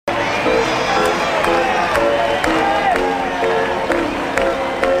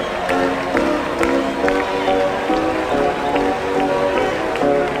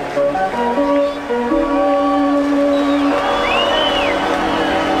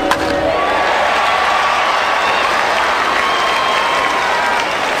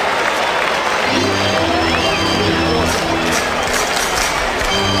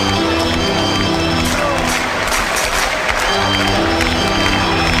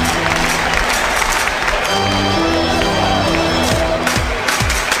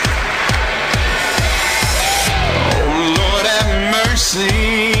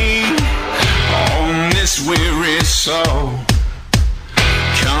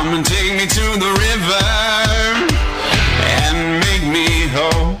Come and take me to the river and make me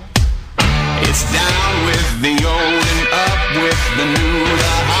whole. It's down with the old and up with the new.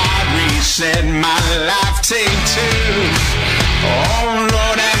 The hard reset, my life take two. Oh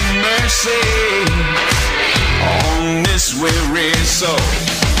Lord have mercy on this weary soul.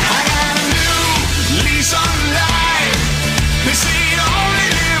 I got a new lease on life. They say you only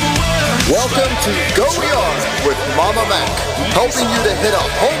live once. Welcome to Go Yard with Mama Mac, helping you to hit a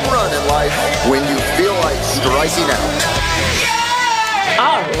home run in life when you feel like striking out.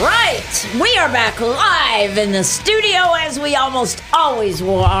 All right, we are back live in the studio as we almost always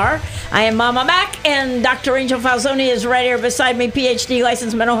are. I am Mama Mac, and Dr. Angel Falzoni is right here beside me, PhD,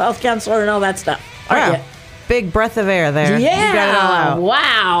 licensed mental health counselor, and all that stuff. Wow. Big breath of air there. Yeah. You got it all out.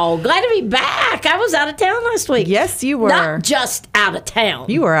 Wow. Glad to be back. I was out of town last week. Yes, you were. Not just out of town.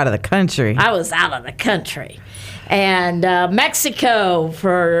 You were out of the country. I was out of the country. And Mexico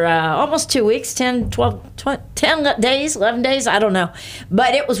for almost 2 weeks, 10 days, 11 days, I don't know.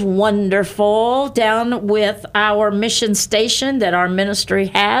 But it was wonderful down with our mission station that our ministry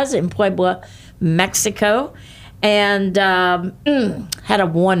has in Puebla, Mexico. And had a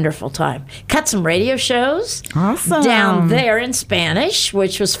wonderful time. Cut some radio shows. Awesome. Down there in Spanish,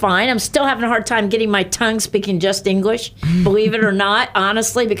 which was fine. I'm still having a hard time getting my tongue speaking just English, believe it or not,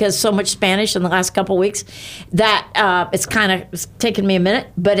 honestly, because so much Spanish in the last couple of weeks that it's taken me a minute,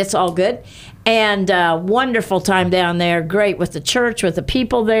 but it's all good. And wonderful time down there. Great with the church, with the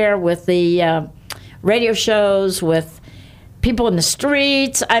people there, with the radio shows, with people in the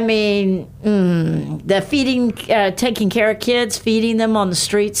streets. I mean, the feeding, taking care of kids, feeding them on the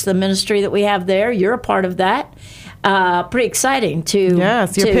streets, the ministry that we have there. You're a part of that. Pretty exciting to.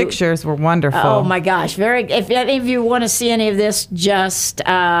 Yes, your pictures were wonderful. Oh my gosh. If any of you want to see any of this, just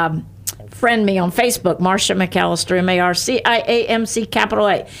friend me on Facebook, Marcia McAllister, MarciAMC, capital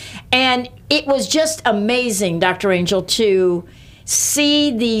A. And it was just amazing, Dr. Angel, to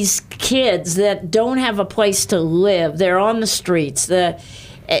see these kids that don't have a place to live. They're on the streets.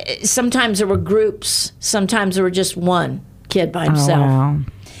 Sometimes there were groups. Sometimes there were just one kid by himself. Oh, wow.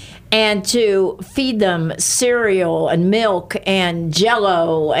 And to feed them cereal and milk and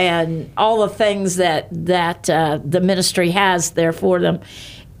Jell-O and all the things that the ministry has there for them.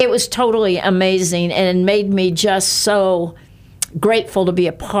 It was totally amazing, and it made me just so grateful to be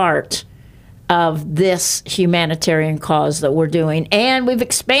a part of this humanitarian cause that we're doing. And we've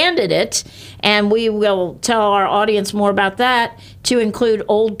expanded it, and we will tell our audience more about that, to include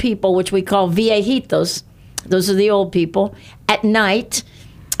old people, which we call viejitos. Those are the old people at night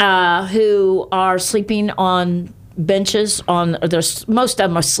who are sleeping on benches. Most of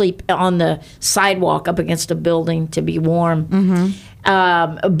them are asleep on the sidewalk up against a building to be warm. Mm-hmm.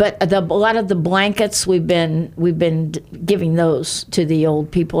 But a lot of the blankets we've been giving those to the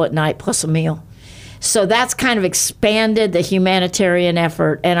old people at night, plus a meal. So that's kind of expanded the humanitarian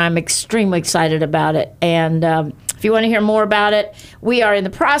effort, and I'm extremely excited about it. And if you want to hear more about it, we are in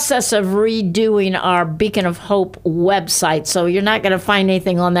the process of redoing our Beacon of Hope website. So you're not going to find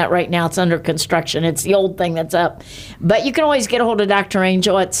anything on that right now. It's under construction. It's the old thing that's up. But you can always get a hold of Dr.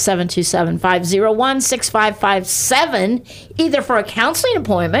 Angel at 727-501-6557, either for a counseling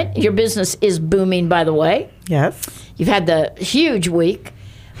appointment. Your business is booming, by the way. Yes. You've had the huge week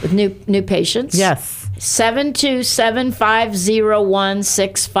with new patients. Yes.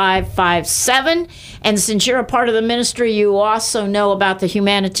 727-501-6557. And since you're a part of the ministry, you also know about the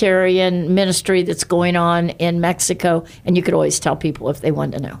humanitarian ministry that's going on in Mexico. And you could always tell people if they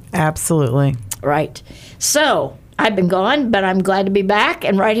wanted to know. Absolutely. Right. So I've been gone, but I'm glad to be back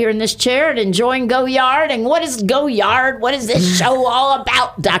and right here in this chair and enjoying Go Yard. And what is Go Yard? What is this show all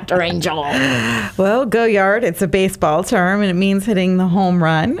about, Dr. Angel? Well, Go Yard, it's a baseball term, and it means hitting the home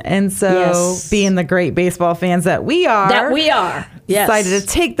run. And so Yes. being the great baseball fans that we are. Yes. Decided to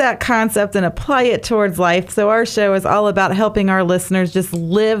take that concept and apply it towards life. So our show is all about helping our listeners just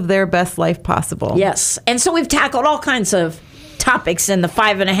live their best life possible. Yes. And so we've tackled all kinds of topics in the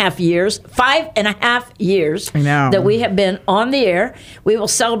 5.5 years I know. that we have been on the air. We will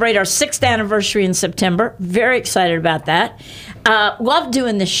celebrate our 6th anniversary in September. Very excited about that. Love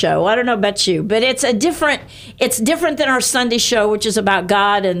doing this show. I don't know about you, but it's different than our Sunday show, which is about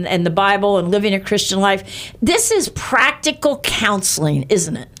God and the Bible and living a Christian life. This is practical counseling,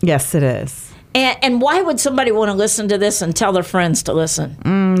 isn't it? Yes, it is. And why would somebody want to listen to this and tell their friends to listen?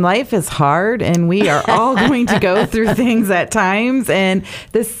 Life is hard, and we are all going to go through things at times. And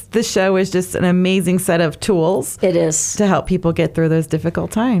this show is just an amazing set of tools. It is. To help people get through those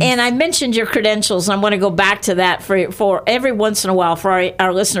difficult times. And I mentioned your credentials. I want to go back to that for every once in a while for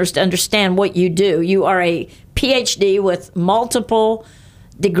our listeners to understand what you do. You are a PhD with multiple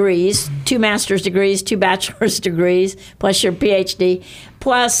degrees, 2 master's degrees, 2 bachelor's degrees, plus your PhD,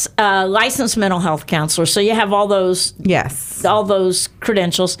 plus licensed mental health counselor. So you have all those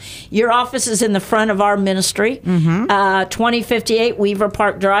credentials. Your office is in the front of our ministry, 2058 Weaver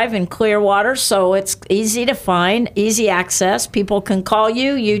Park Drive in Clearwater. So it's easy to find, easy access. People can call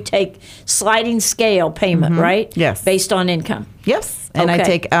you. You take sliding scale payment, right? Yes. Based on income. Yes. And Okay. I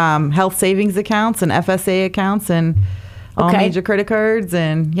take health savings accounts and FSA accounts and all Okay. major credit cards.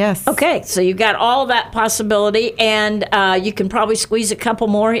 And yes. Okay, so you've got all that possibility, and you can probably squeeze a couple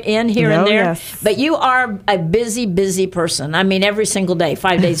more in here and Oh, there. yes. But you are a busy, busy person. I mean, every single day,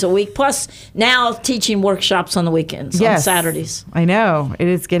 5 days a week, plus now teaching workshops on the weekends, on Saturdays. I know. It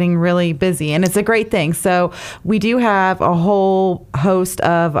is getting really busy, and it's a great thing. So we do have a whole host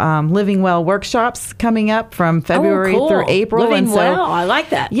of Living Well workshops coming up from February cool. through April. Living and so, well, I like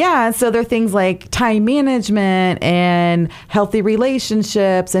that. Yeah, so there are things like time management and healthy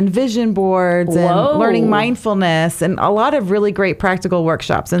relationships and vision boards Whoa. and learning mindfulness and a lot of really great practical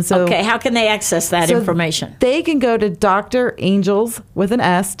workshops. And so Okay, how can they access that so information? They can go to Dr. Angels with an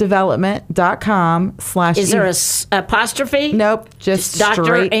S development.com / Is there a apostrophe? Nope, just Dr.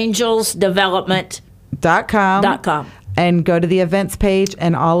 straight Angels Development. .com. And go to the events page,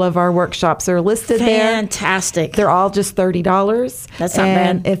 and all of our workshops are listed there. Fantastic. They're all just $30. That's not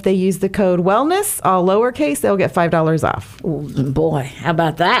and bad. if they use the code wellness, all lowercase, they'll get $5 off. Ooh, boy, how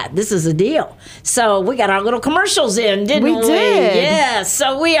about that? This is a deal. So we got our little commercials in, didn't we? We did. Yeah.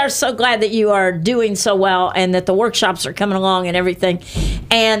 So we are so glad that you are doing so well and that the workshops are coming along and everything.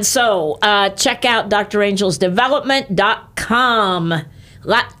 And so check out drangelsdevelopment.com.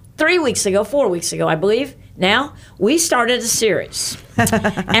 4 weeks ago, I believe. Now, we started a series,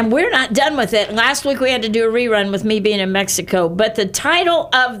 and we're not done with it. Last week, we had to do a rerun with me being in Mexico, but the title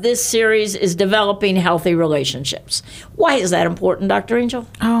of this series is Developing Healthy Relationships. Why is that important, Dr. Angel?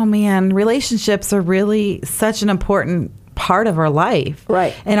 Oh, man. Relationships are really such an important part of our life.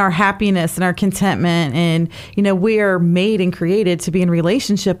 Right. And our happiness and our contentment. And, we are made and created to be in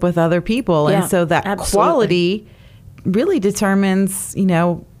relationship with other people. Yeah, and so that absolutely. quality really determines,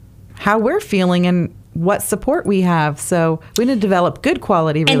 how we're feeling and what support we have. So we need to develop good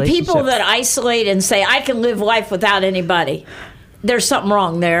quality And relationships. people that isolate and say, I can live life without anybody, there's something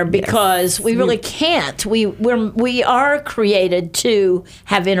wrong there because we really can't. We are created to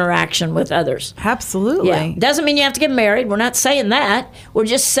have interaction with others. Absolutely. Yeah. Doesn't mean you have to get married. We're not saying that. We're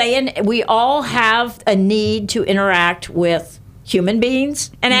just saying we all have a need to interact with human beings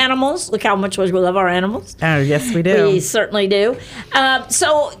and animals. Look how much we love our animals. Oh, yes, we do. We certainly do.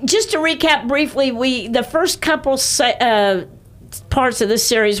 So just to recap briefly, the first couple parts of this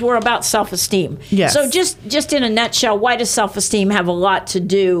series were about self-esteem. Yes. So just in a nutshell, why does self-esteem have a lot to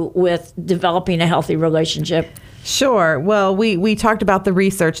do with developing a healthy relationship? Sure. Well, we talked about the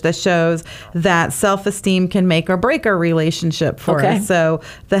research that shows that self-esteem can make or break our relationship for Okay. us. So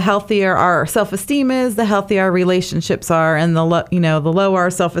the healthier our self-esteem is, the healthier our relationships are, and the lower our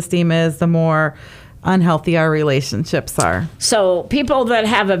self-esteem is, the more unhealthy our relationships are. So people that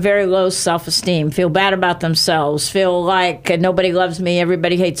have a very low self-esteem feel bad about themselves, feel like nobody loves me,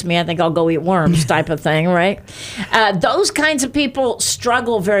 everybody hates me, I think I'll go eat worms type of thing, right? Those kinds of people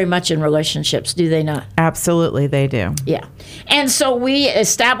struggle very much in relationships, do they not? Absolutely, they do. Yeah. And so we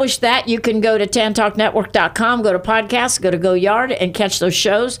established that. You can go to tantalknetwork.com, go to podcasts, go to Go Yard, and catch those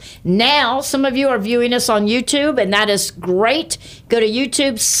shows. Now, some of you are viewing us on YouTube, and that is great. Go to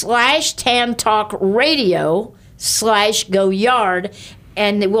YouTube /TanTalkRadio/Go Yard,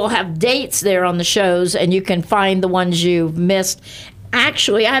 and we'll have dates there on the shows, and you can find the ones you've missed.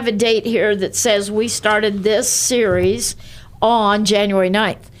 Actually, I have a date here that says we started this series on January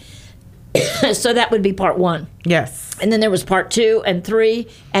 9th. So that would be part 1. Yes. And then there was part 2 and 3,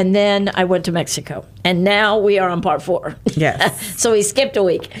 and then I went to Mexico. And now we are on part 4. Yes. So we skipped a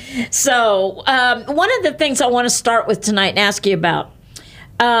week. So one of the things I want to start with tonight and ask you about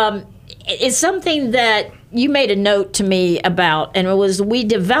is something that you made a note to me about, and it was we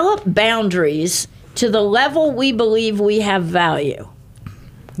develop boundaries to the level we believe we have value.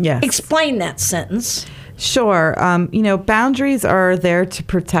 Yes. Explain that sentence. Sure. Boundaries are there to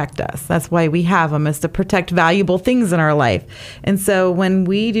protect us. That's why we have them, is to protect valuable things in our life. And so when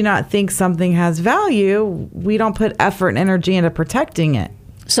we do not think something has value, we don't put effort and energy into protecting it.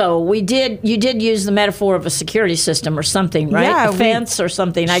 So you did use the metaphor of a security system or something, right? Yeah, a fence or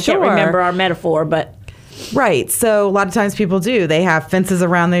something. I can't Sure. remember our metaphor, but Right. So a lot of times people do. They have fences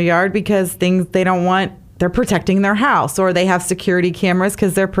around their yard because they don't want they're protecting their house, or they have security cameras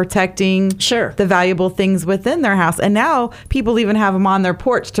because they're protecting Sure. the valuable things within their house. And now people even have them on their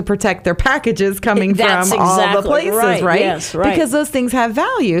porch to protect their packages coming That's from all the exactly places, right. right? Yes, right. Because those things have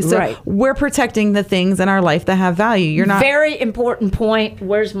value. So Right. we're protecting the things in our life that have value. You're not. Very important point.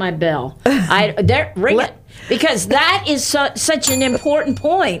 Where's my bell? Ring it. Because that is such an important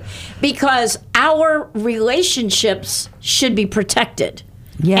point, because our relationships should be protected.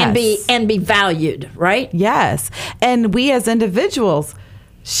 Yes. And be valued, right? Yes. And we as individuals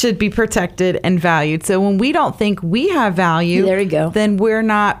should be protected and valued. So when we don't think we have value, There you go. then we're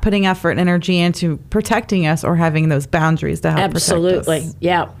not putting effort and energy into protecting us or having those boundaries to help Absolutely. protect us.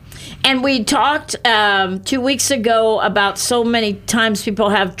 Yeah. And we talked 2 weeks ago about so many times people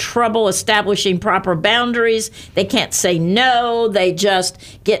have trouble establishing proper boundaries. They can't say no. They just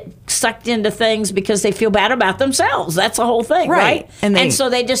get sucked into things because they feel bad about themselves. That's the whole thing, Right. right? And so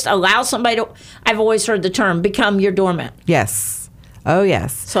they just allow somebody to, I've always heard the term, become your doormat. Yes. Oh,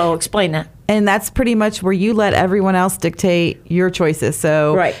 yes. So explain that. And that's pretty much where you let everyone else dictate your choices.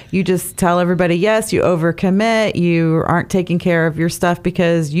 So Right. you just tell everybody yes, you overcommit, you aren't taking care of your stuff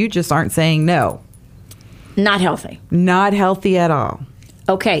because you just aren't saying no. Not healthy. Not healthy at all.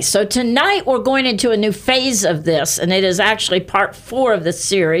 Okay, so tonight we're going into a new phase of this, and it is actually part 4 of this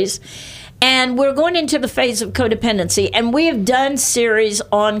series. And we're going into the phase of codependency. And we have done series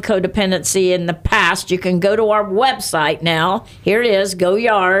on codependency in the past. You can go to our website now. Here it is,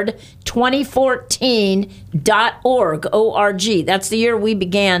 goyard2014.org, O-R-G. That's the year we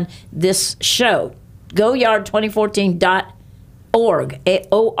began this show. Goyard2014.org,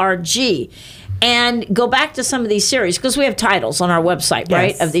 O-R-G. And go back to some of these series, because we have titles on our website,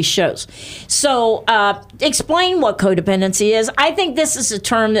 right, Yes. of these shows. So explain what codependency is. I think this is a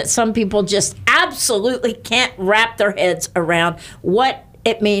term that some people just absolutely can't wrap their heads around what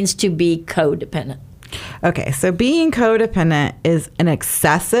it means to be codependent. Okay, so being codependent is an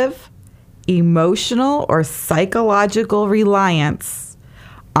excessive emotional or psychological reliance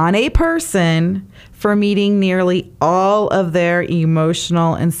on a person for meeting nearly all of their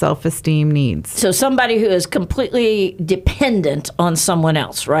emotional and self-esteem needs. So somebody who is completely dependent on someone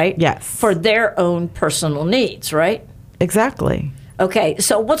else, right? Yes. For their own personal needs, right? Exactly. Okay,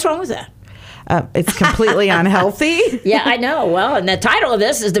 so what's wrong with that? It's completely unhealthy. Yeah, I know. Well, and the title of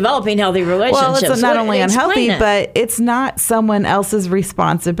this is Developing Healthy Relationships. Well, it's not only Explain unhealthy, that. but it's not someone else's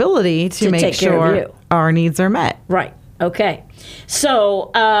responsibility to make take care of sure you. our needs are met. Right. Okay.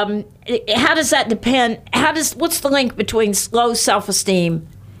 So, how does that depend? What's the link between low self-esteem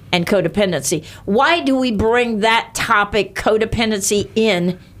and codependency? Why do we bring that topic, codependency,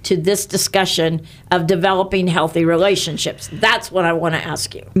 in to this discussion of developing healthy relationships? That's what I want to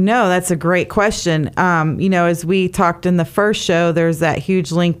ask you. No, that's a great question. As we talked in the first show, there's that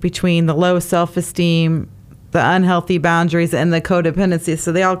huge link between the low self-esteem, the unhealthy boundaries, and the codependency.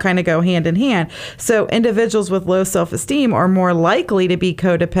 So they all kind of go hand in hand. So individuals with low self-esteem are more likely to be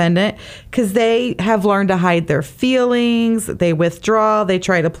codependent because they have learned to hide their feelings. They withdraw. They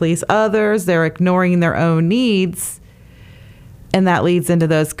try to please others. They're ignoring their own needs. And that leads into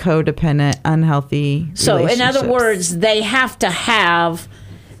those codependent, unhealthy So, in other relationships. words, they have to have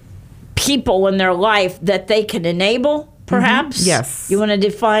people in their life that they can enable, perhaps? Yes. You want to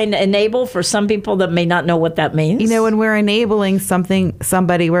define enable for some people that may not know what that means? when we're enabling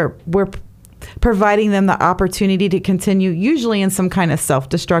somebody, we're providing them the opportunity to continue, usually in some kind of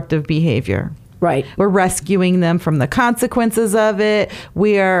self-destructive behavior. Right. We're rescuing them from the consequences of it.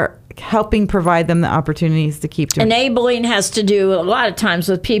 We are helping provide them the opportunities to keep doing. Enabling has to do a lot of times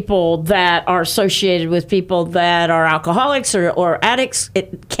with people that are associated with people that are alcoholics or addicts.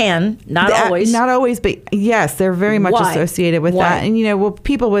 It can, not always. Not always, but yes, they're very much Why? associated with Why? that. And,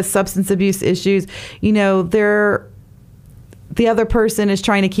 people with substance abuse issues, the other person is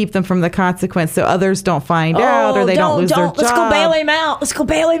trying to keep them from the consequence so others don't find out or they don't lose their job. Let's go bail him out. Let's go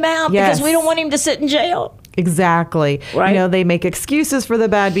bail him out Yes. because we don't want him to sit in jail. Exactly. Right. They make excuses for the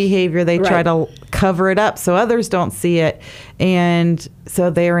bad behavior. They try Right. to cover it up so others don't see it. And so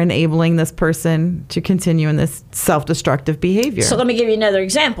they're enabling this person to continue in this self-destructive behavior. So let me give you another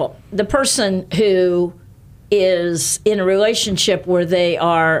example. The person who is in a relationship where they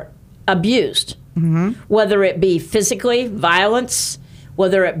are abused, whether it be physically, violence,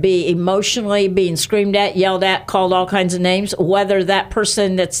 whether it be emotionally being screamed at, yelled at, called all kinds of names, whether that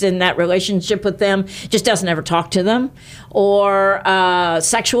person that's in that relationship with them just doesn't ever talk to them, or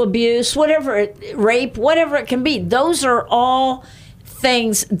sexual abuse, rape, whatever it can be. Those are all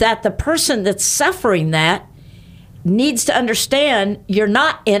things that the person that's suffering that needs to understand. You're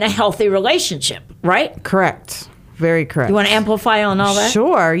not in a healthy relationship, right? Correct. Very correct. You want to amplify on all that?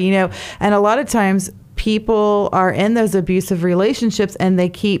 Sure. And a lot of times people are in those abusive relationships and they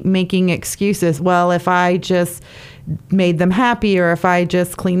keep making excuses. Well, if I just made them happy, or if I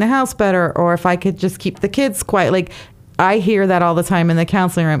just cleaned the house better, or if I could just keep the kids quiet. Like, I hear that all the time in the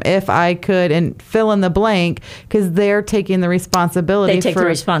counseling room. If I could, and fill in the blank, because they're taking the responsibility. They take the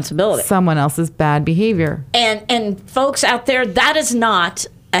responsibility. Someone else's bad behavior. And folks out there, that is not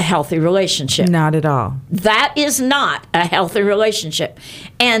a healthy relationship. Not at all. That is not a healthy relationship.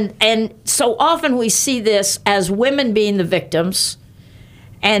 And so often we see this as women being the victims.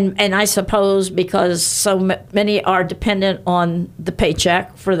 And I suppose because so many are dependent on the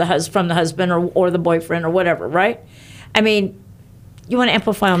paycheck from the husband or the boyfriend or whatever, right? I mean, you want to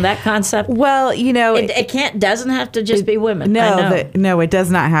amplify on that concept? Well, it doesn't have to just be women. No, it does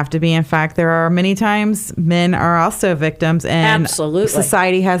not have to be. In fact, there are many times men are also victims, and absolutely,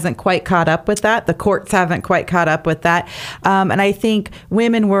 society hasn't quite caught up with that. The courts haven't quite caught up with that. And I think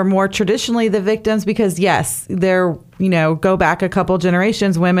women were more traditionally the victims because, yes, they're, go back a couple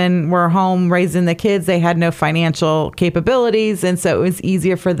generations, women were home raising the kids. They had no financial capabilities, and so it was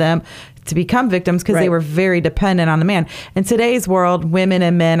easier for them to become victims because they were very dependent on the man. In today's world, women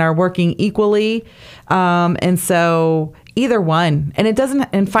and men are working equally. And so either one,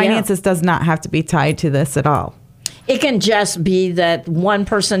 and finances does not have to be tied to this at all. It can just be that one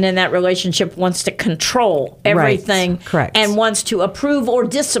person in that relationship wants to control everything, right. Correct. And wants to approve or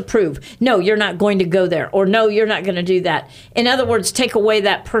disapprove. No, you're not going to go there, or no, you're not going to do that. In other words, take away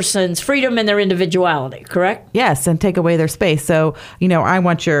that person's freedom and their individuality, correct? Yes, and take away their space. So, I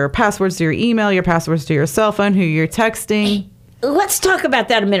want your passwords to your email, your passwords to your cell phone, who you're texting. Let's talk about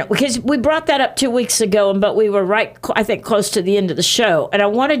that a minute, because we brought that up 2 weeks ago, but we were I think, close to the end of the show. And I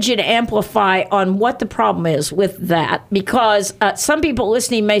wanted you to amplify on what the problem is with that, because some people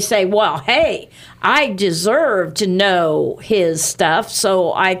listening may say, well, hey, I deserve to know his stuff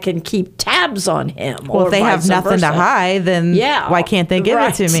so I can keep tabs on him. Well, if they have nothing to hide, then why can't they give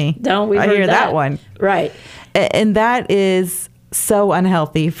it to me? Don't we I hear that one. Right. And that is so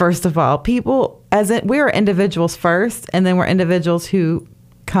unhealthy, first of all. People, we're individuals first, and then we're individuals who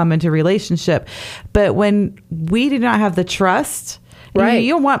come into relationship. But when we do not have the trust, right,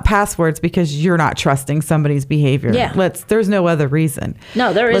 you don't want passwords because you're not trusting somebody's behavior. Yeah. There's no other reason.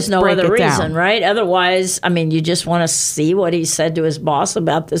 No, there is no other reason, down. Right? Otherwise, you just want to see what he said to his boss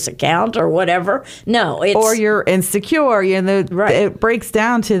about this account or whatever. No, or you're insecure. Right. It breaks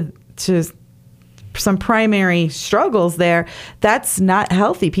down to some primary struggles there. That's not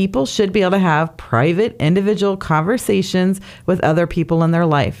healthy. People should be able to have private, individual conversations with other people in their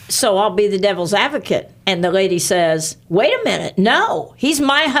life. So I'll be the devil's advocate. And the lady says, wait a minute. No, he's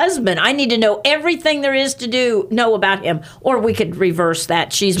my husband. I need to know everything there is to know about him. Or we could reverse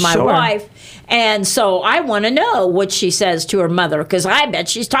that. She's my wife. And so I want to know what she says to her mother, because I bet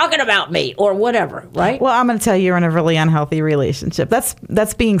she's talking about me or whatever, right? Well, I'm going to tell you, you're in a really unhealthy relationship.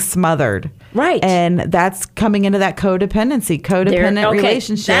 That's being smothered. Right. And that's coming into that codependent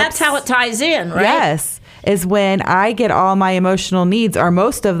relationship. That's how it ties in, right? Yes. Is when I get all my emotional needs, or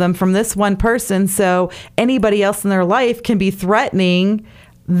most of them, from this one person. So anybody else in their life can be threatening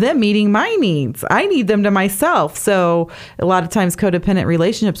them meeting my needs. I need them to myself. So a lot of times codependent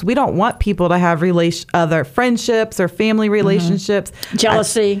relationships, we don't want people to have other friendships or family relationships.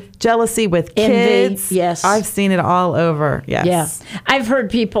 Jealousy. Jealousy with envy, kids. yes. I've seen it all over. Yes. Yeah. I've heard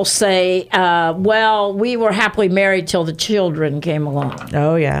people say, well, we were happily married till the children came along.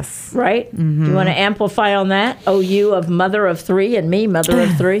 Oh, yes. Right? Mm-hmm. Do you want to amplify on that? Oh, you of mother of three and me, mother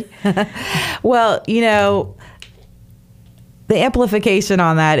of three? Well, the amplification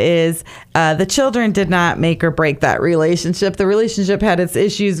on that is the children did not make or break that relationship. The relationship had its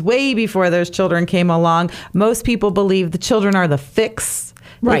issues way before those children came along. Most people believe the children are the fix.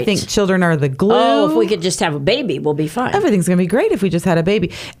 They think children are the glue. Oh, if we could just have a baby, we'll be fine. Everything's going to be great if we just had a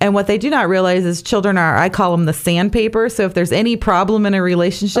baby. And what they do not realize is children are, I call them the sandpaper. So if there's any problem in a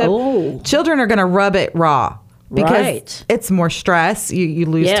relationship, children are going to rub it raw. Because it's more stress, you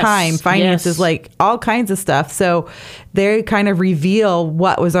lose time, finances, like all kinds of stuff. So they kind of reveal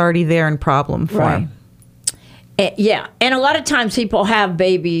what was already there in problem form. Right. Yeah. And a lot of times people have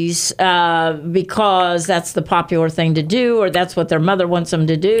babies because that's the popular thing to do, or that's what their mother wants them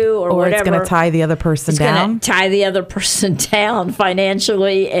to do, or whatever. It's going to tie the other person down. It's going to tie the other person down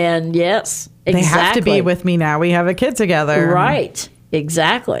financially. And yes, exactly. They have to be with me now. We have a kid together. Right.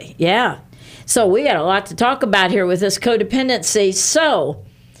 Exactly. Yeah. So we got a lot to talk about here with this codependency. So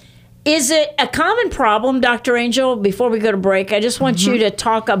is it a common problem, Dr. Angel? Before we go to break, I just want you to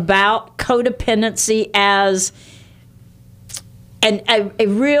talk about codependency as a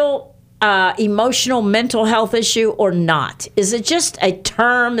real emotional mental health issue or not? Is it just a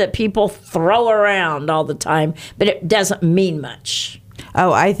term that people throw around all the time, but it doesn't mean much?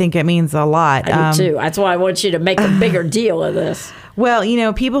 Oh, I think it means a lot. I do too. That's why I want you to make a bigger deal of this. Well,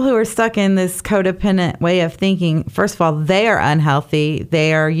 people who are stuck in this codependent way of thinking, first of all, they are unhealthy.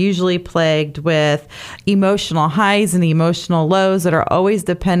 They are usually plagued with emotional highs and emotional lows that are always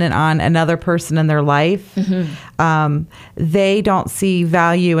dependent on another person in their life. They don't see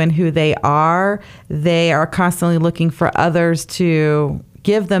value in who they are. They are constantly looking for others to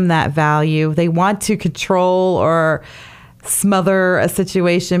give them that value. They want to control or smother a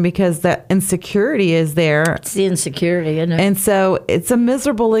situation because the insecurity is there. It's the insecurity, isn't it? And so it's a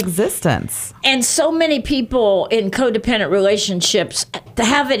miserable existence. And so many people in codependent relationships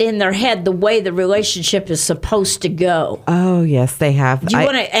have it in their head the way the relationship is supposed to go. Oh, yes, they have. Do you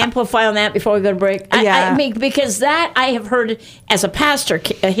want to amplify on that before we go to break? Yeah. I mean, because that I have heard as a pastor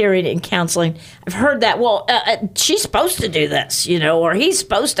hearing in counseling, I've heard that, well, she's supposed to do this, or he's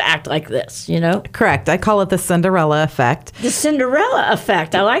supposed to act like this, Correct. I call it the Cinderella effect. The Cinderella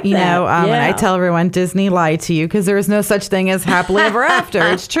effect. I like that. And I tell everyone Disney lied to you because there is no such thing as happily ever after.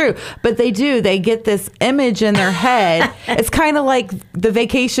 It's true. But they do. They get this image in their head. It's kind of like the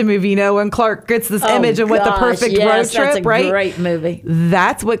Vacation movie, when Clark gets this image of what the perfect road trip, that's a right? Great movie.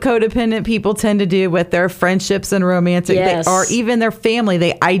 That's what codependent people tend to do with their friendships and romantic, or even their family.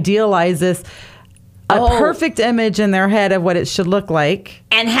 They idealize this perfect image in their head of what it should look like.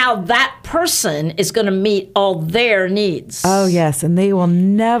 And how that person is going to meet all their needs. Oh, yes. And they will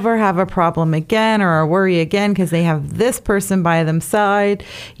never have a problem again or a worry again because they have this person by their side,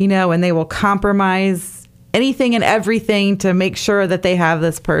 and they will compromise anything and everything to make sure that they have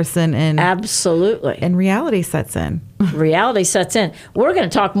this person. And absolutely. And reality sets in. Reality sets in. We're going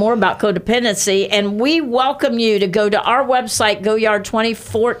to talk more about codependency, and we welcome you to go to our website,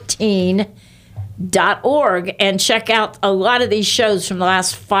 GoYard2014.org, and check out a lot of these shows from the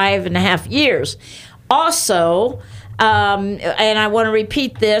last 5.5 years. Also, and I want to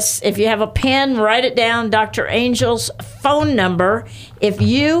repeat this, if you have a pen, write it down, Dr. Angel's phone number. If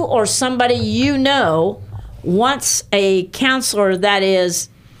you or somebody wants a counselor that is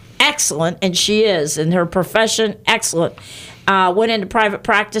excellent, and she is in her profession, excellent. Went into private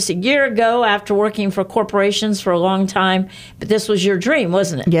practice a year ago after working for corporations for a long time. But this was your dream,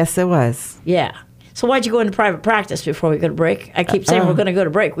 wasn't it? Yes, it was. Yeah. So why'd you go into private practice before we go to break? I keep saying we're going to go to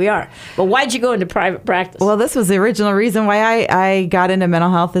break. We are. But why'd you go into private practice? Well, this was the original reason why I got into mental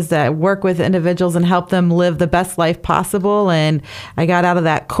health, is to work with individuals and help them live the best life possible. And I got out of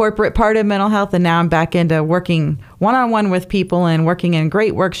that corporate part of mental health, and now I'm back into working one-on-one with people and working in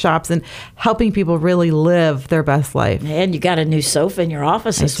great workshops and helping people really live their best life. And you got a new sofa in your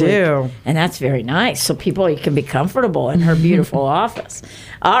office this week. I do. And that's very nice. So people can be comfortable in her beautiful office.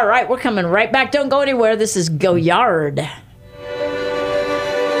 All right, we're coming right back. Don't go anywhere. This is Go Yard.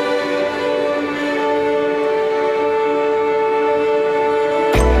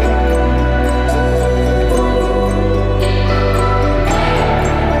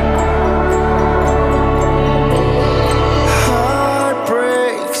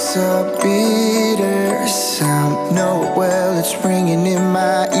 Heartbreak's a bitter sound. No, well, it's ringing in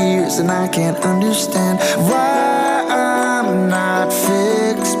my ears, and I can't understand why I'm not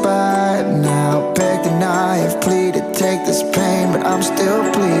fixed by now. Begged and I have pleaded, take this pain, but I'm still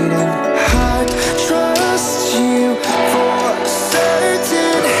bleeding. I trust you for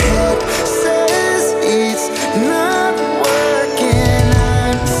certain. Head says it's not working.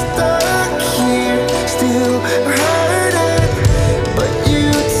 I'm stuck here, still hurting, but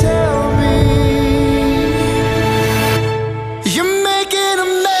you tell me you're making a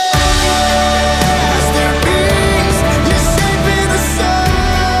masterpiece. You're shaping the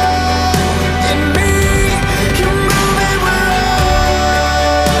sun in me. You're moving where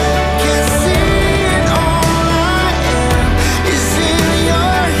I can see it. All I am is in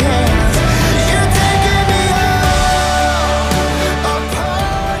your hands. You're taking me all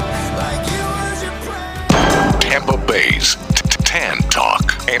apart like you was your plan. Tampa Bay's Tan Talk.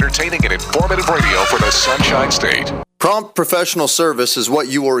 Entertaining and informative radio for the Sunshine State. Prompt professional service is what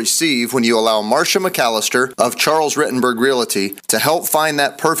you will receive when you allow Marcia McAllister of Charles Rittenberg Realty to help find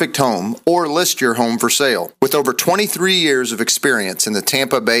that perfect home or list your home for sale. With over 23 years of experience in the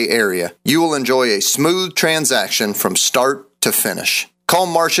Tampa Bay area, you will enjoy a smooth transaction from start to finish. Call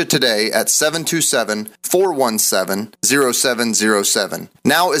Marcia today at 727-417-0707.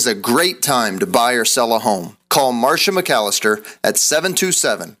 Now is a great time to buy or sell a home. Call Marcia McAllister at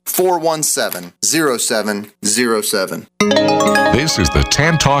 727-417-0707. This is the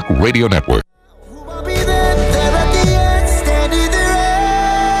Tan Talk Radio Network. I'll be there at the end, standing there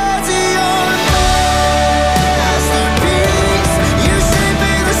as you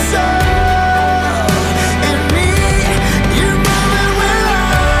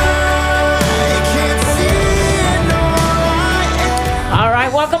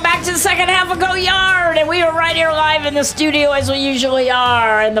the studio as we usually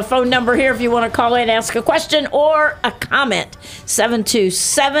are. And the phone number here, if you want to call in, ask a question or a comment,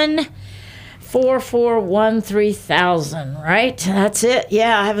 727-441-3000, right? That's it.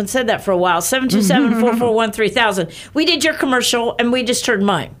 Yeah, I haven't said that for a while. 727-441-3000. We did your commercial and we just heard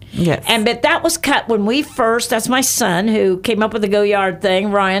mine. Yes. But that was cut when we first, that's my son who came up with the Go Yard thing,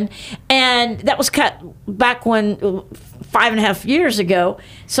 Ryan. And that was cut back when 5.5 years ago.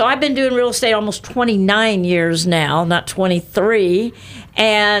 So I've been doing real estate almost 29 years now, not 23.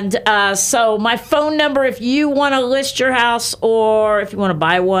 And so my phone number, if you want to list your house or if you want to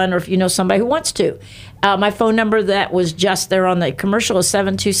buy one or if you know somebody who wants to, my phone number that was just there on the commercial is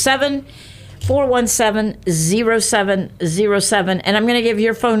 727-417-0707. And I'm going to give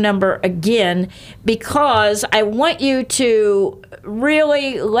your phone number again because I want you to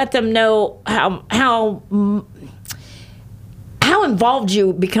really let them know how involved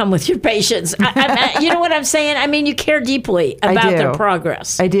you become with your patients. You know what I'm saying? I mean, you care deeply about their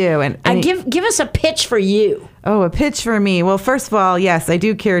progress. I do. And give us a pitch for you. Oh, a pitch for me. Well, first of all, yes, I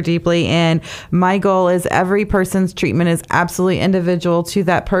do care deeply. And my goal is every person's treatment is absolutely individual to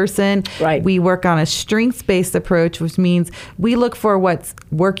that person. Right. We work on a strengths-based approach, which means we look for what's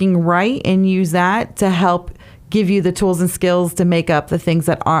working right and use that to help give you the tools and skills to make up the things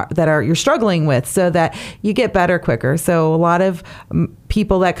that are you're struggling with so that you get better quicker. So a lot of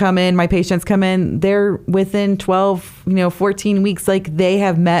people that come in, my patients come in, they're within 12, 14 weeks, like they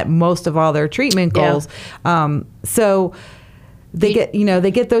have met most of all their treatment goals. Yeah. So they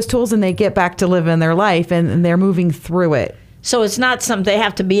get those tools and they get back to living their life and they're moving through it. So it's not something they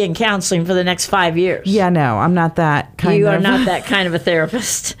have to be in counseling for the next 5 years. Yeah, no, I'm not that kind of. You are not that kind of a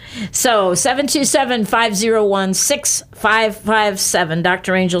therapist. So 727-501-6557,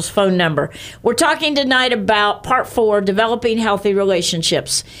 Dr. Angel's phone number. We're talking tonight about part 4, developing healthy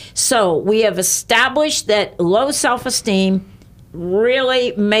relationships. So we have established that low self-esteem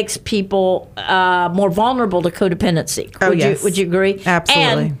really makes people more vulnerable to codependency. Yes. Would you agree?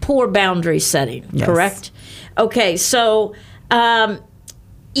 Absolutely. And poor boundary setting, yes. Correct? Okay, so, with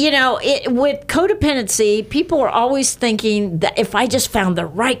codependency, people are always thinking that if I just found the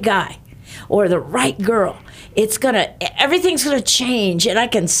right guy or the right girl, everything's gonna change and I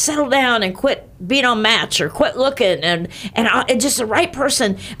can settle down and quit being on Match or quit looking and just the right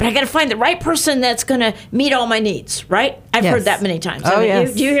person. But I got to find the right person that's gonna meet all my needs, right? I've heard that many times. Oh,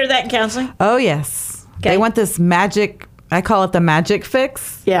 yes. Do you hear that in counseling? Oh, yes. Okay. They want this magic. I call it the magic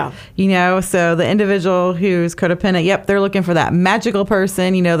fix. Yeah. So the individual who's codependent, yep, they're looking for that magical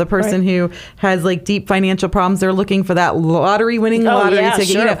person, the person who has like deep financial problems. They're looking for that lottery ticket.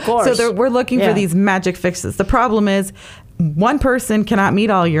 Sure, of course. So we're looking for these magic fixes. The problem is one person cannot meet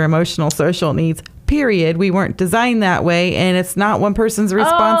all your emotional, social needs. Period. We weren't designed that way, and it's not one person's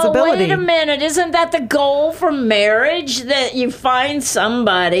responsibility. Oh, wait a minute. Isn't that the goal for marriage? That you find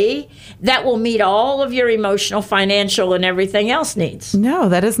somebody that will meet all of your emotional, financial, and everything else needs? No,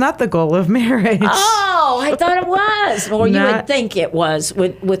 that is not the goal of marriage. Oh, I thought it was. Or you would think it was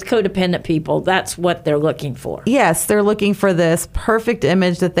with codependent people. That's what they're looking for. Yes, they're looking for this perfect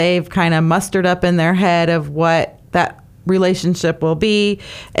image that they've kind of mustered up in their head of what that relationship will be,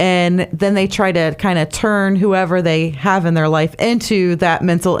 and then they try to kind of turn whoever they have in their life into that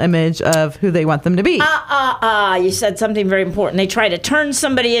mental image of who they want them to be. You said something very important. They try to turn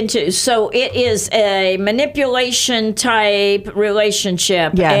somebody into, so it is a manipulation type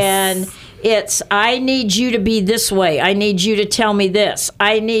relationship. Yes. And it's, I need you to be this way. I need you to tell me this.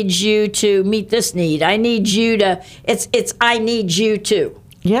 I need you to meet this need. I need you to, I need you to.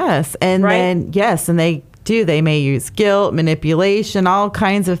 Yes. And right? then, yes, and they may use guilt, manipulation, all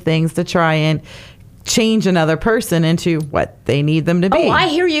kinds of things to try and change another person into what they need them to be. Oh, I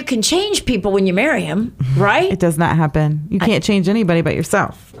hear you can change people when you marry them, right? It does not happen. You can't change anybody but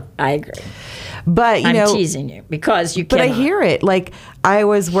yourself. I agree. But I'm teasing you because you can't. But I hear it. Like I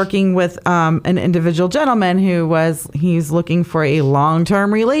was working with an individual gentleman he's looking for a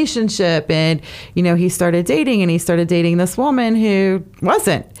long-term relationship, and he started dating this woman who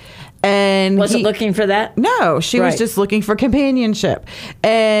wasn't. And wasn't looking for that? No, she was just looking for companionship.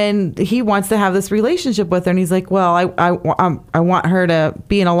 And he wants to have this relationship with her. And he's like, well, I want her to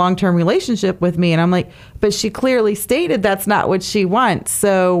be in a long-term relationship with me. And I'm like, but she clearly stated that's not what she wants.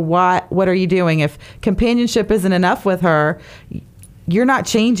 So what are you doing? If companionship isn't enough with her, you're not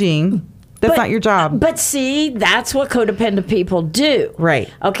changing. That's not your job. But see, that's what codependent people do.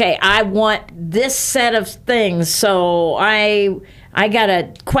 Right. Okay, I want this set of things, so I got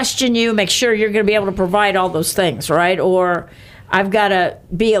to question you, make sure you're going to be able to provide all those things, right? Or I've got to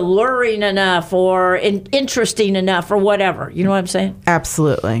be alluring enough or interesting enough or whatever. You know what I'm saying?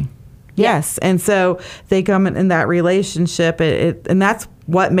 Absolutely. Yes. And so they come in that relationship, and that's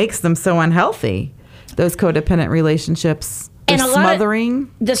what makes them so unhealthy, those codependent relationships. The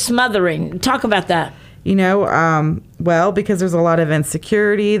smothering. The smothering. Talk about that. Well, because there's a lot of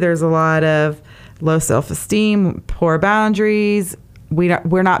insecurity, there's a lot of low self-esteem, poor boundaries.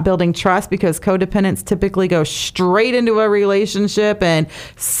 We're not building trust because codependents typically go straight into a relationship and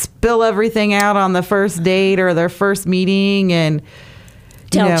spill everything out on the first date or their first meeting and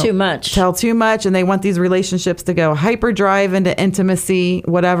tell too much. And they want these relationships to go hyperdrive into intimacy,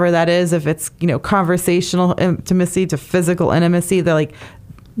 whatever that is. If it's, conversational intimacy to physical intimacy, they're like,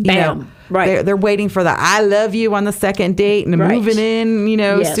 bam. Right. They're waiting for the I love you on the second date and moving in,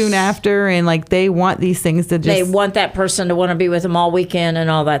 Yes. soon after. And like they want these things to just. They want that person to want to be with them all weekend and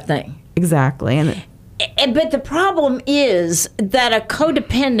all that thing. Exactly. But the problem is that a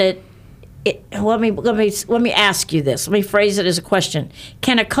codependent. Let me ask you this. Let me phrase it as a question.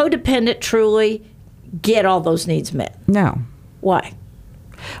 Can a codependent truly get all those needs met? No. Why?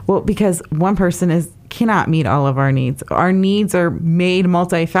 Well, because one person cannot meet all of our needs. Our needs are made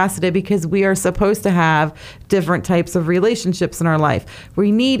multifaceted because we are supposed to have different types of relationships in our life.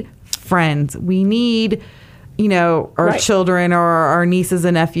 We need friends. We need, our children or our nieces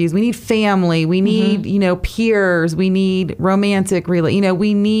and nephews. We need family. We need, peers. We need romantic,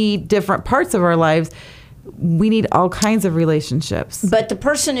 we need different parts of our lives. We need all kinds of relationships. But the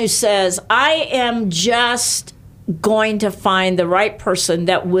person who says, I am just going to find the right person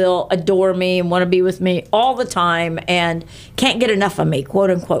that will adore me and want to be with me all the time and can't get enough of me,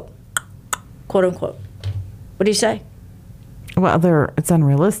 quote unquote. Quote unquote. What do you say? Well, it's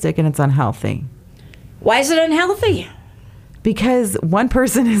unrealistic and it's unhealthy. Why is it unhealthy? Because one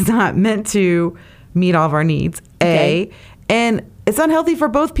person is not meant to meet all of our needs, A. And it's unhealthy for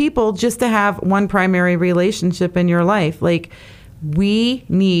both people just to have one primary relationship in your life. Like, we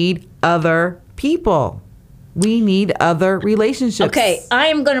need other people. We need other relationships. Okay, I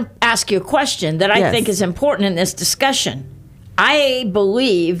am going to ask you a question that I think is important in this discussion. I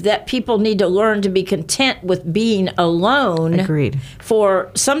believe that people need to learn to be content with being alone. Agreed.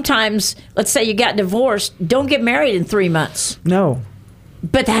 For sometimes, let's say you got divorced, don't get married in 3 months. No.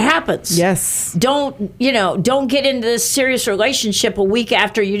 But that happens. Yes. Don't get into this serious relationship a week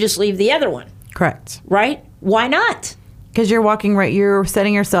after you just leave the other one. Correct. Right? Why not? Because you're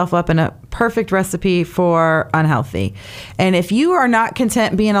setting yourself up in a perfect recipe for unhealthy. And if you are not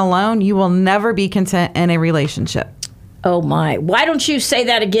content being alone, you will never be content in a relationship. Oh my. Why don't you say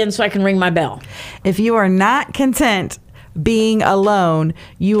that again so I can ring my bell? If you are not content being alone,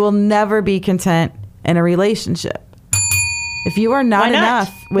 you will never be content in a relationship. If you are not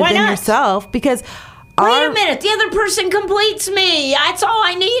enough within yourself, because wait a minute, the other person completes me. That's all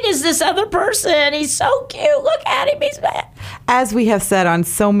I need is this other person. He's so cute. Look at him. He's bad. As we have said on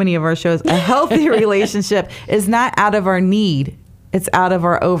so many of our shows, a healthy relationship is not out of our need. It's out of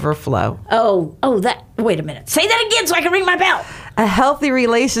our overflow. Wait a minute. Say that again so I can ring my bell. A healthy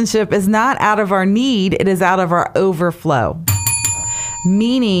relationship is not out of our need. It is out of our overflow.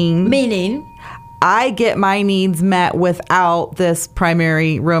 Meaning, I get my needs met without this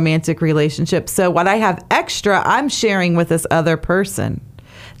primary romantic relationship. So what I have extra, I'm sharing with this other person.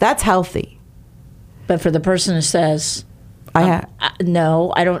 That's healthy. But for the person who says,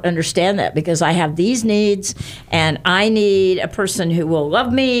 no, I don't understand that because I have these needs and I need a person who will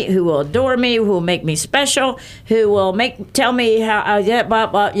love me, who will adore me, who will make me special, who will tell me how,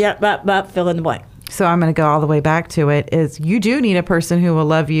 fill in the blank. So I'm going to go all the way back to it is you do need a person who will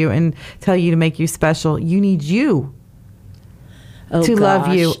love you and tell you to make you special. You need you to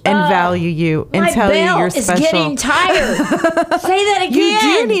love you and value you and tell you you're special. My bell is getting tired. Say that again. You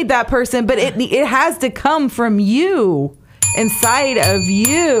do need that person, but it has to come from you, inside of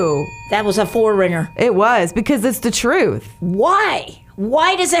you. That was a 4-ringer. It was, because it's the truth. Why?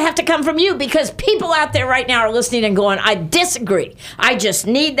 Why does it have to come from you? Because people out there right now are listening and going, I disagree. I just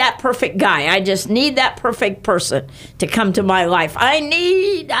need that perfect guy. I just need that perfect person to come to my life. I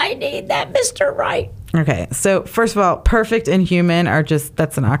need that Mr. Right. Okay, so first of all, perfect and human are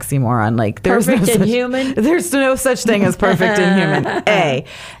that's an oxymoron. Like there's human? There's no such thing as perfect and human. A.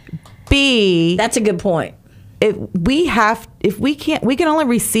 B. That's a good point. We can only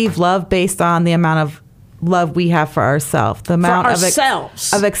receive love based on the amount of love we have for ourselves, the amount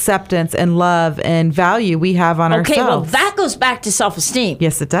of acceptance and love and value we have on ourselves. Okay, well, that goes back to self-esteem.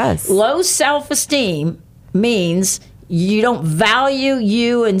 Yes, it does. Low self-esteem means you don't value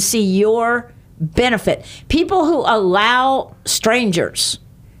you and see your benefit. People who allow strangers,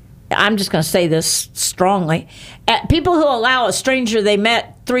 I'm just going to say this strongly, people who allow a stranger they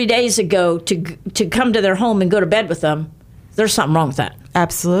met 3 days ago to come to their home and go to bed with them, There's something wrong with that.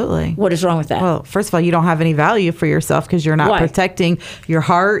 Absolutely. What is wrong with that? Well, first of all, you don't have any value for yourself because you're not Why? protecting your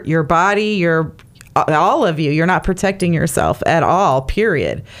heart, your body, all of you. You're not protecting yourself at all,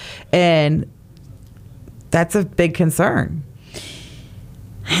 period. And that's a big concern.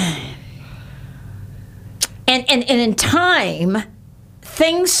 And in time,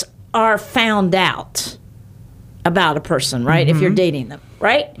 things are found out about a person, right? If you're dating them,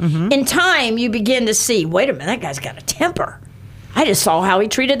 right? In time, you begin to see, wait a minute, that guy's got a temper. I just saw how he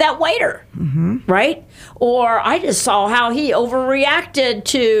treated that waiter, right? Or I just saw how he overreacted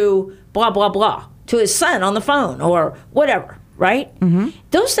to blah, blah, blah, to his son on the phone or whatever, right?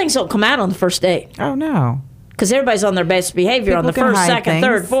 Those things don't come out on the first date. Oh, no. Because everybody's on their best behavior on the People can first, hide second,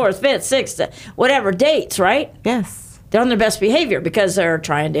 third, things. fourth, fifth, sixth, whatever dates, right? Yes. They're on their best behavior because they're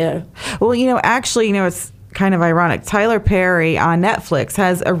trying to. Well, actually, it's kind of ironic. Tyler Perry on Netflix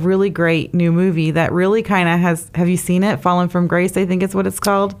has a really great new movie that really kind of have you seen it? Fallen from Grace, I think is what it's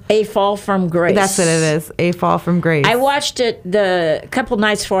called. A Fall from Grace. That's what it is. A Fall from Grace. I watched it the couple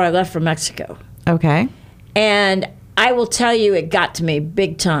nights before I left for Mexico. Okay. And I will tell you, it got to me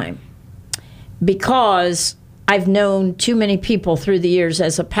big time because I've known too many people through the years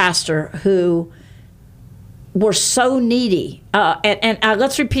as a pastor who were needy. And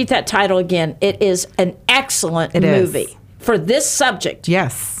let's repeat that title again. It is an excellent movie for this subject.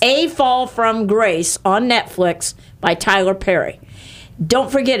 Yes. A Fall from Grace on Netflix by Tyler Perry.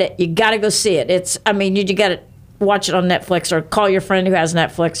 Don't forget it. You got to go see it. You got to watch it on Netflix or call your friend who has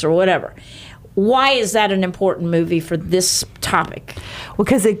Netflix or whatever. Why is that an important movie for this topic? Well,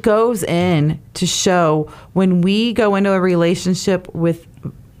 because it goes in to show when we go into a relationship with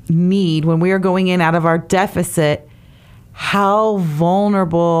need, when we are going in out of our deficit, how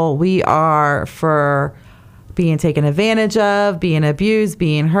vulnerable we are for being taken advantage of, being abused,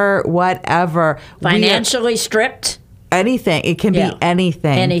 being hurt, whatever. Financially stripped? Anything. It can be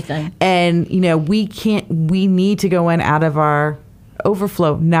anything. Anything. And, we need to go in out of our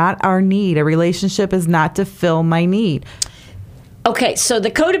overflow, not our need. A relationship is not to fill my need. Okay, so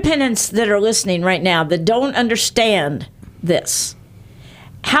the codependents that are listening right now that don't understand this,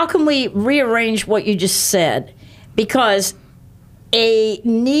 how can we rearrange what you just said? Because a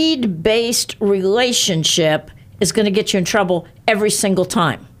need-based relationship is going to get you in trouble every single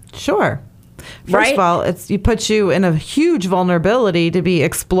time. Sure. First Right? of all, it puts you in a huge vulnerability to be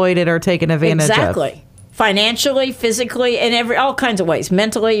exploited or taken advantage of. Exactly. Financially, physically, in all kinds of ways.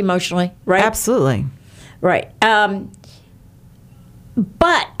 Mentally, emotionally, right? Absolutely. Right.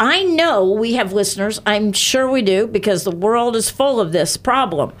 But I know we have listeners, I'm sure we do, because the world is full of this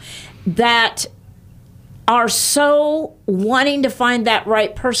problem, that are so wanting to find that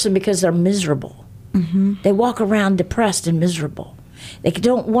right person because they're miserable. They walk around depressed and miserable. They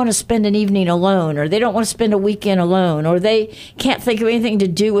don't want to spend an evening alone, or they don't want to spend a weekend alone, or they can't think of anything to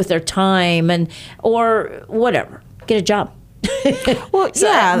do with their time, or whatever. Get a job. Well,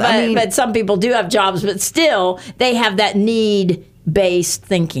 But some people do have jobs, but still they have that need-based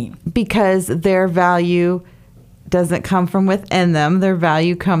thinking. because their value doesn't come from within them. Their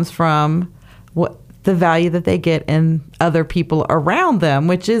value comes from the value that they get in other people around them,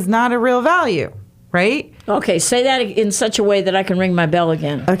 which is not a real value, right? Okay, say that in such a way that I can ring my bell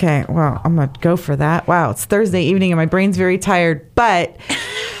again. Okay, well, I'm going to go for that. Wow, it's Thursday evening and my brain's very tired. But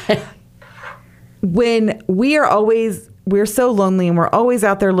when we're so lonely and we're always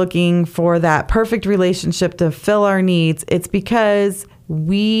out there looking for that perfect relationship to fill our needs, it's because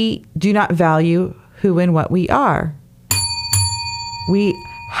we do not value who and what we are. We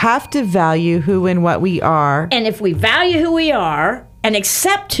have to value who and what we are. And if we value who we are and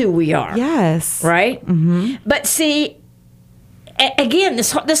accept who we are, Yes. right? Mm-hmm. But see, again,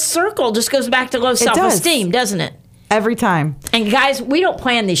 this circle just goes back to low self-esteem, doesn't it? Every time. And guys, we don't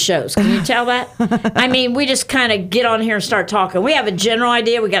plan these shows. Can you tell that? I mean, we just kind of get on here and start talking. We have a general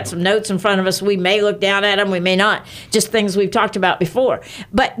idea. We got some notes in front of us. We may look down at them. We may not. Just things we've talked about before.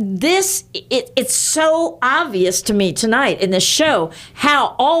 But it's so obvious to me tonight in this show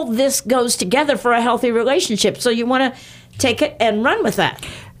how all this goes together for a healthy relationship. So you want to take it and run with that.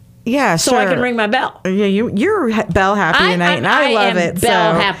 Yeah, So I can ring my bell. Yeah, you're bell happy tonight, and I love it.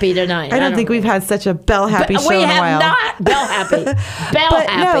 Bell happy tonight. I don't think we've had such a bell happy show in a while. We have not bell happy. Bell But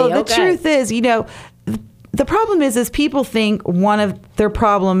happy. no, the Okay. truth is, the problem is people think one of their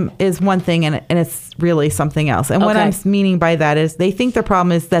problem is one thing and it's really something else. And what Okay. I'm meaning by that is they think their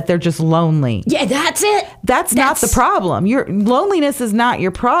problem is that they're just lonely. Yeah, that's it. That's not the problem. Your loneliness is not your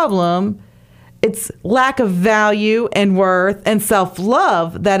problem. It's lack of value and worth and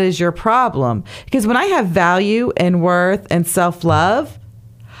self-love that is your problem. Because when I have value and worth and self-love,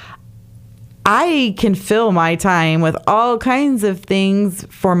 I can fill my time with all kinds of things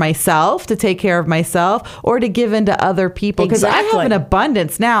for myself, to take care of myself, or to give into other people. Because I have an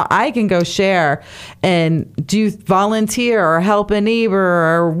abundance now. I can go share and do volunteer or help a neighbor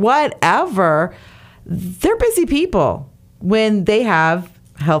or whatever. They're busy people when they have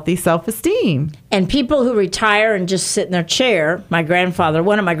healthy self-esteem. And people who retire and just sit in their chair,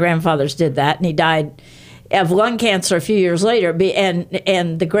 one of my grandfathers did that, and he died of lung cancer a few years later.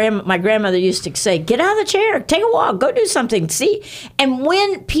 And my grandmother used to say, get out of the chair, take a walk, go do something, see? And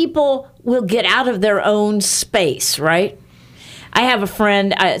when people will get out of their own space, right? I have a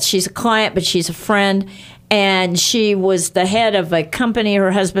friend, she's a client, but she's a friend, and she was the head of a company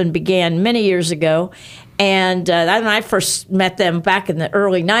her husband began many years ago. And when I first met them back in the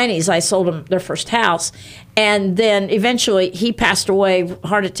early 90s, I sold them their first house. And then eventually he passed away,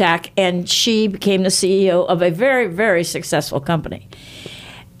 heart attack, and she became the CEO of a very, very successful company.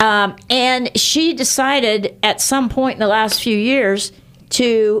 And she decided at some point in the last few years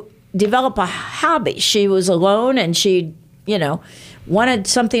to develop a hobby. She was alone, and she, wanted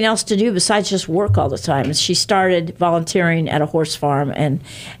something else to do besides just work all the time. And she started volunteering at a horse farm, and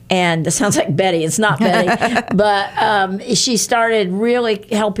it sounds like Betty. It's not Betty, but she started really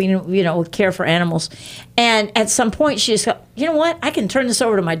helping, with care for animals. And at some point, she just thought, you know what? I can turn this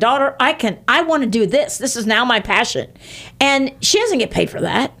over to my daughter. I want to do this. This is now my passion, and she doesn't get paid for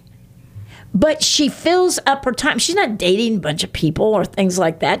that. But she fills up her time. She's not dating a bunch of people or things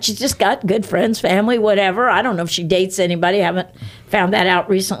like that. She's just got good friends, family, whatever. I don't know if she dates anybody. I haven't found that out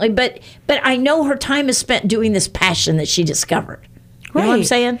recently. But I know her time is spent doing this passion that she discovered. You know what I'm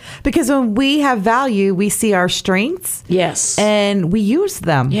saying? Because when we have value, we see our strengths. Yes. And we use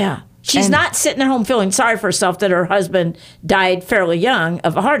them. Yeah. She's not sitting at home feeling sorry for herself that her husband died fairly young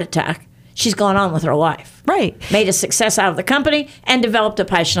of a heart attack. She's gone on with her life. Right. Made a success out of the company and developed a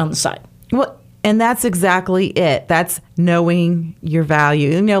passion on the side. Well, and that's exactly it. That's knowing your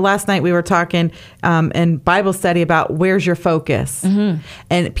value. Last night we were talking in Bible study about where's your focus. Mm-hmm.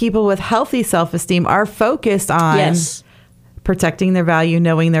 And people with healthy self-esteem are focused on protecting their value,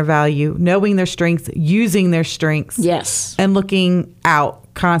 knowing their strengths, using their strengths. Yes. And looking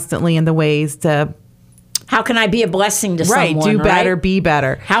out constantly in the ways to... How can I be a blessing to someone? Do better, be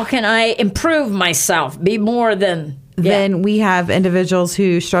better. How can I improve myself, be more than... Then we have individuals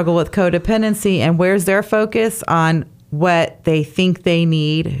who struggle with codependency, and where's their focus on what they think they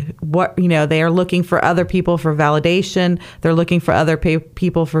need? They are looking for other people for validation. They're looking for other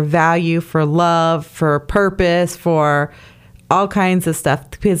people for value, for love, for purpose, for all kinds of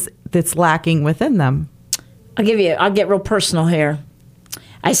stuff because it's lacking within them. I'll get real personal here.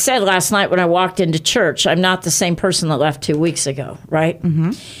 I said last night when I walked into church, I'm not the same person that left 2 weeks ago, right?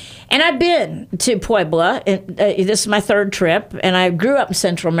 Mm-hmm. And I've been to Puebla. And, this is my third trip, and I grew up in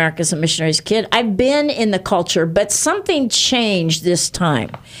Central America as a missionary's kid. I've been in the culture, but something changed this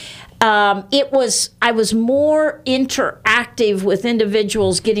time. I was more interactive with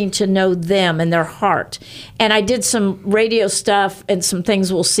individuals, getting to know them and their heart. And I did some radio stuff and some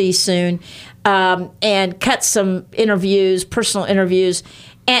things we'll see soon, and cut some interviews, personal interviews.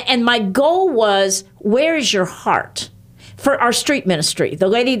 And my goal was, where is your heart? For our street ministry. The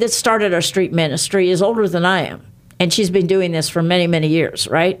lady that started our street ministry is older than I am, and she's been doing this for many, many years,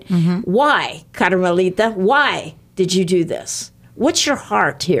 right? Mm-hmm. Why, Carmelita? Why did you do this? What's your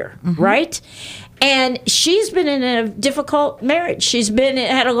heart here, right? And she's been in a difficult marriage. She's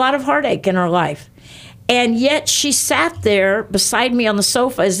had a lot of heartache in her life. And yet she sat there beside me on the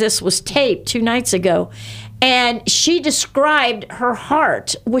sofa as this was taped 2 nights ago. And she described her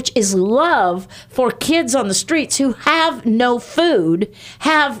heart, which is love for kids on the streets who have no food,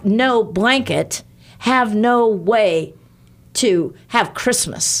 have no blanket, have no way to have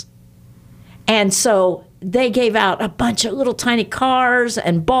Christmas. And so they gave out a bunch of little tiny cars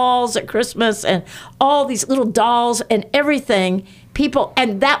and balls at Christmas and all these little dolls and everything.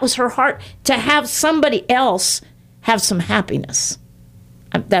 And that was her heart, to have somebody else have some happiness.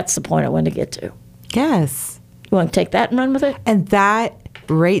 That's the point I wanted to get to. Yes. You want to take that and run with it? And that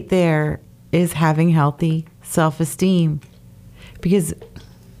right there is having healthy self-esteem. Because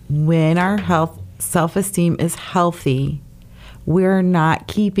when our self-esteem is healthy, we're not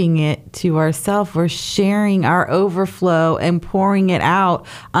keeping it to ourselves. We're sharing our overflow and pouring it out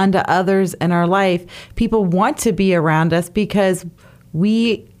onto others in our life. People want to be around us because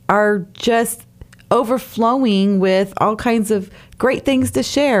we are just overflowing with all kinds of great things to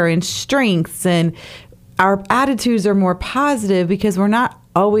share and strengths, and our attitudes are more positive because we're not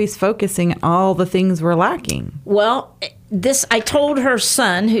always focusing on all the things we're lacking. Well, I told her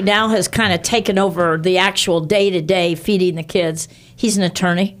son, who now has kind of taken over the actual day-to-day feeding the kids. He's an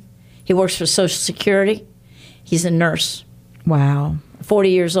attorney. He works for Social Security. He's a nurse, Wow. 40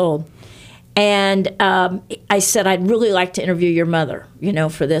 years old. And I said, I'd really like to interview your mother,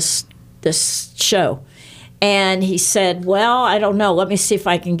 for this show. And he said, well, I don't know. Let me see if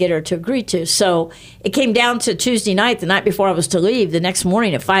I can get her to agree to. So it came down to Tuesday night, the night before I was to leave. The next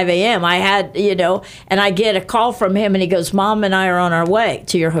morning at 5 a.m., I had, and I get a call from him, and he goes, Mom and I are on our way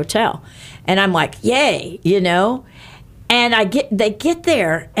to your hotel. And I'm like, yay, And they get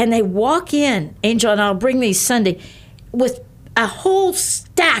there, and they walk in, Angel, and I'll bring these Sunday, with a whole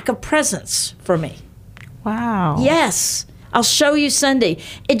stack of presents for me. Wow. Yes. I'll show you Sunday.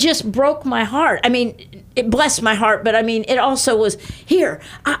 It just broke my heart. I mean, it blessed my heart, but I mean, it also was here.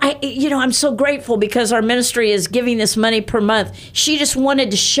 I'm so grateful because our ministry is giving this money per month. She just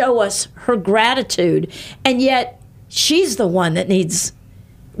wanted to show us her gratitude, and yet she's the one that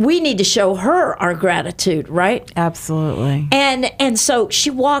we need to show her our gratitude, right? Absolutely. And so she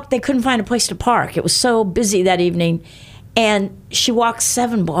walked. They couldn't find a place to park. It was so busy that evening, and she walked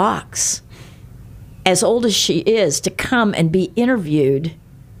 7 blocks, as old as she is, to come and be interviewed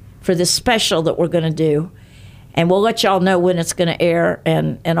for this special that we're going to do. And we'll let y'all know when it's going to air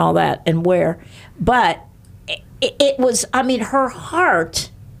and all that and where. But it was, her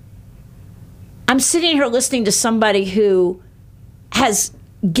heart. I'm sitting here listening to somebody who has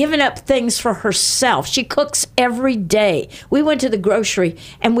given up things for herself. She cooks every day. We went to the grocery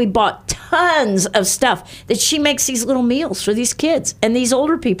and we bought tons of stuff that she makes these little meals for these kids and these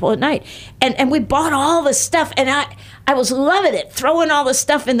older people at night. And we bought all this stuff, and I was loving it, throwing all the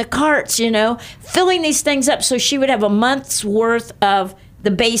stuff in the carts, filling these things up so she would have a month's worth of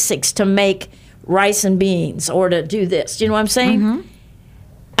the basics to make rice and beans or to do this. You know what I'm saying? Mm-hmm.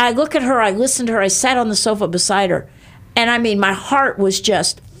 I look at her, I listened to her, I sat on the sofa beside her. And my heart was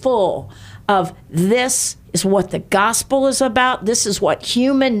just full of, this is what the gospel is about. This is what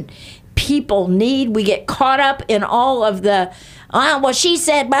human people need. We get caught up in all of the, well, she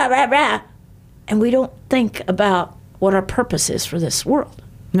said, blah, blah, blah. And we don't think about what our purpose is for this world.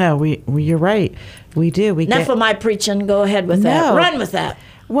 No, you're right. We do. Enough of my preaching. Go ahead with that. Run with that.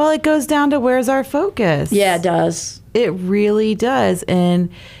 Well, it goes down to where's our focus. Yeah, it does. It really does. And,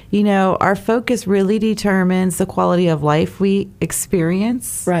 our focus really determines the quality of life we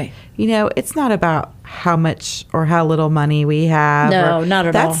experience. Right. It's not about how much or how little money we have. No, not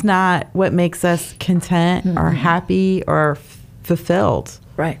at all. That's not what makes us content or happy or fulfilled.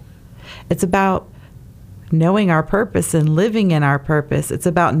 Right. It's about knowing our purpose and living in our purpose. It's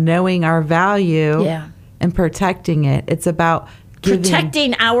about knowing our value and protecting it. It's about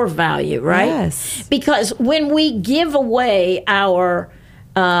protecting our value, right? Yes. Because when we give away our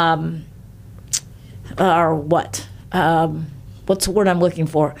what? What's the word I'm looking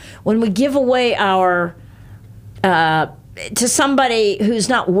for? When we give away our to somebody who's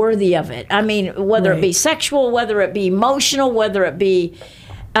not worthy of it. Whether it be sexual, whether it be emotional, whether it be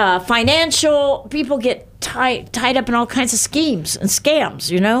financial, people get tied up in all kinds of schemes and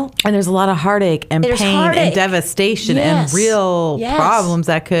scams, And there's a lot of heartache and pain and devastation and real problems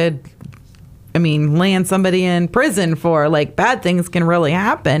that could, land somebody in prison for. Bad things can really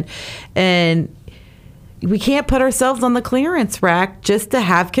happen. And we can't put ourselves on the clearance rack just to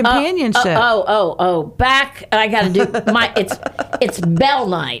have companionship. Back. I got to do it's Bell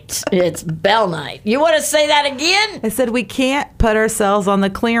Night. It's Bell Night. You want to say that again? I said we can't put ourselves on the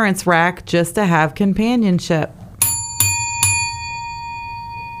clearance rack just to have companionship.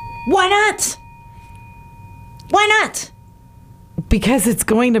 Why not? Why not? Because it's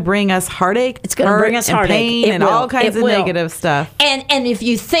going to bring us heartache. It's going to bring us heartache, pain, and all kinds of negative stuff. And if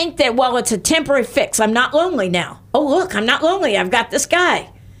you think that, well, it's a temporary fix, I'm not lonely now. Oh, look, I'm not lonely. I've got this guy.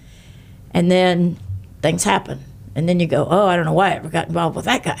 And then things happen. And then you go, oh, I don't know why I ever got involved with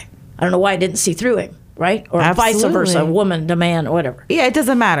that guy. I don't know why I didn't see through him, right? Or Absolutely. vice versa, woman to man, or whatever. Yeah, it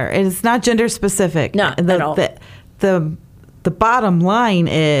doesn't matter. It's not gender specific. No, at all. The bottom line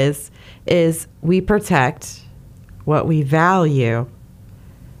is we protect what we value.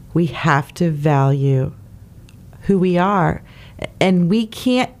 We have to value who we are. And we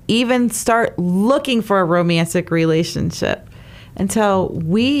can't even start looking for a romantic relationship until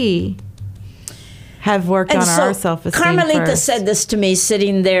we have worked on our self-esteem Carmelita first. said this to me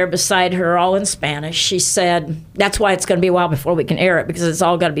sitting there beside her, all in Spanish. She said, that's why it's going to be a while before we can air it, because it's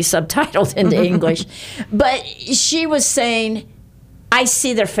all got to be subtitled into English. But she was saying, I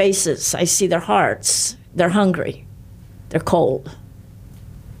see their faces. I see their hearts. They're hungry. They're cold.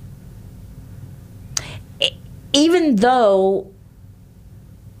 Even though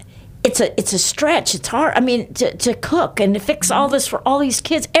it's a stretch, it's hard. To cook and to fix all this for all these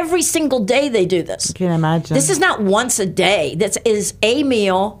kids. Every single day they do this. I can't imagine. This is not once a day. This is a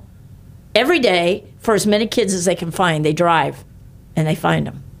meal every day for as many kids as they can find. They drive and they find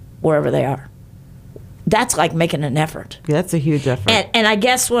them wherever they are. That's like making an effort. That's a huge effort. And I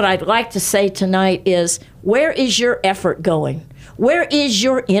guess what I'd like to say tonight is, where is your effort going? Where is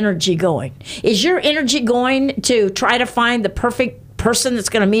your energy going? Is your energy going to try to find the perfect person that's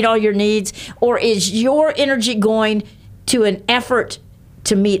going to meet all your needs? Or is your energy going to an effort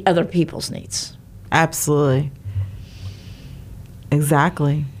to meet other people's needs? Absolutely.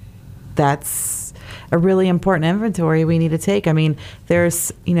 Exactly. That's a really important inventory we need to take. I mean,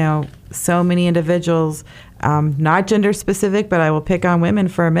 there's, so many individuals, not gender specific, but I will pick on women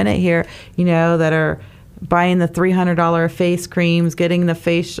for a minute here, that are buying the $300 face creams, getting the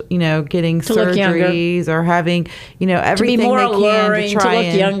face, getting surgeries, or having, everything to be more they alluring, can to try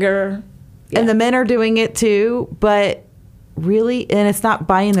to look younger. And the men are doing it too, but really, and it's not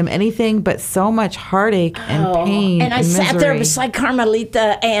buying them anything but so much heartache and pain. And I sat there beside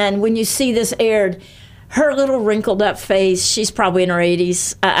Carmelita, and when you see this aired, her little wrinkled up face, she's probably in her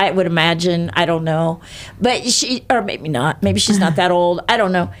 80s, I would imagine. I don't know. But or maybe not. Maybe she's not that old. I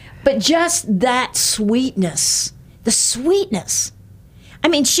don't know. But just that sweetness, the sweetness. I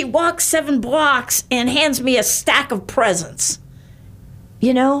mean, she walks 7 blocks and hands me a stack of presents.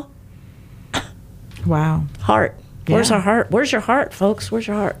 Wow. Heart. Where's our heart? Where's your heart, folks? Where's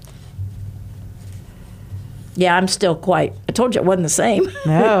your heart? Yeah, I'm still quite. I told you it wasn't the same.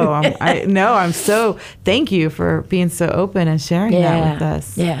 I'm so. Thank you for being so open and sharing that with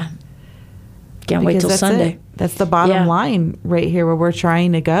us. Yeah. Can't wait till Sunday. That's the bottom line right here, where we're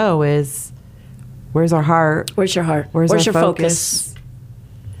trying to go is, where's our heart? Where's your heart? Where's your focus?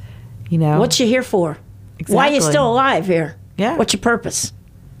 What you here for? Exactly. Why are you still alive here? Yeah. What's your purpose?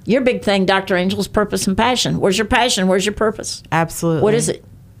 Your big thing, Dr. Angel's purpose and passion. Where's your passion? Where's your purpose? Absolutely. What is it?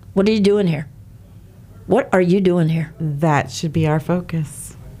 What are you doing here? What are you doing here? That should be our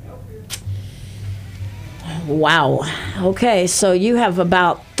focus. Wow. Okay, so you have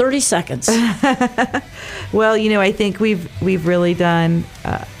about 30 seconds. Well, I think we've really done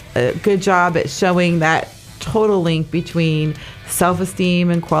a good job at showing that total link between self-esteem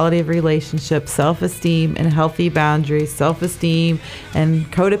and quality of relationship, self-esteem and healthy boundaries, self-esteem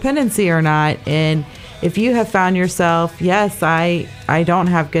and codependency or not. And if you have found yourself, yes, I don't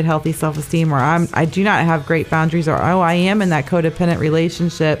have good healthy self-esteem, or I do not have great boundaries, or I am in that codependent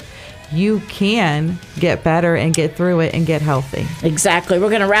relationship, you can get better and get through it and get healthy. Exactly. We're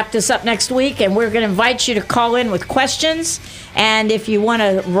going to wrap this up next week, and we're going to invite you to call in with questions. And if you want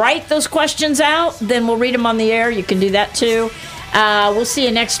to write those questions out, then we'll read them on the air. You can do that too. We'll see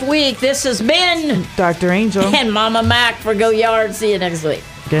you next week. This has been Dr. Angel and Mama Mac for Go Yard. See you next week.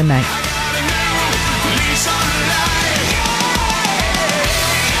 Good night.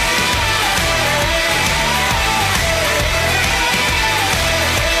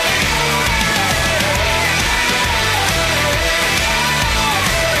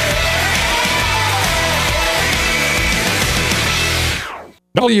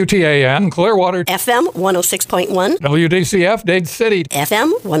 WTAN Clearwater, FM 106.1, WDCF Dade City,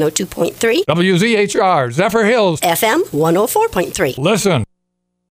 FM 102.3, WZHR Zephyr Hills, FM 104.3. Listen.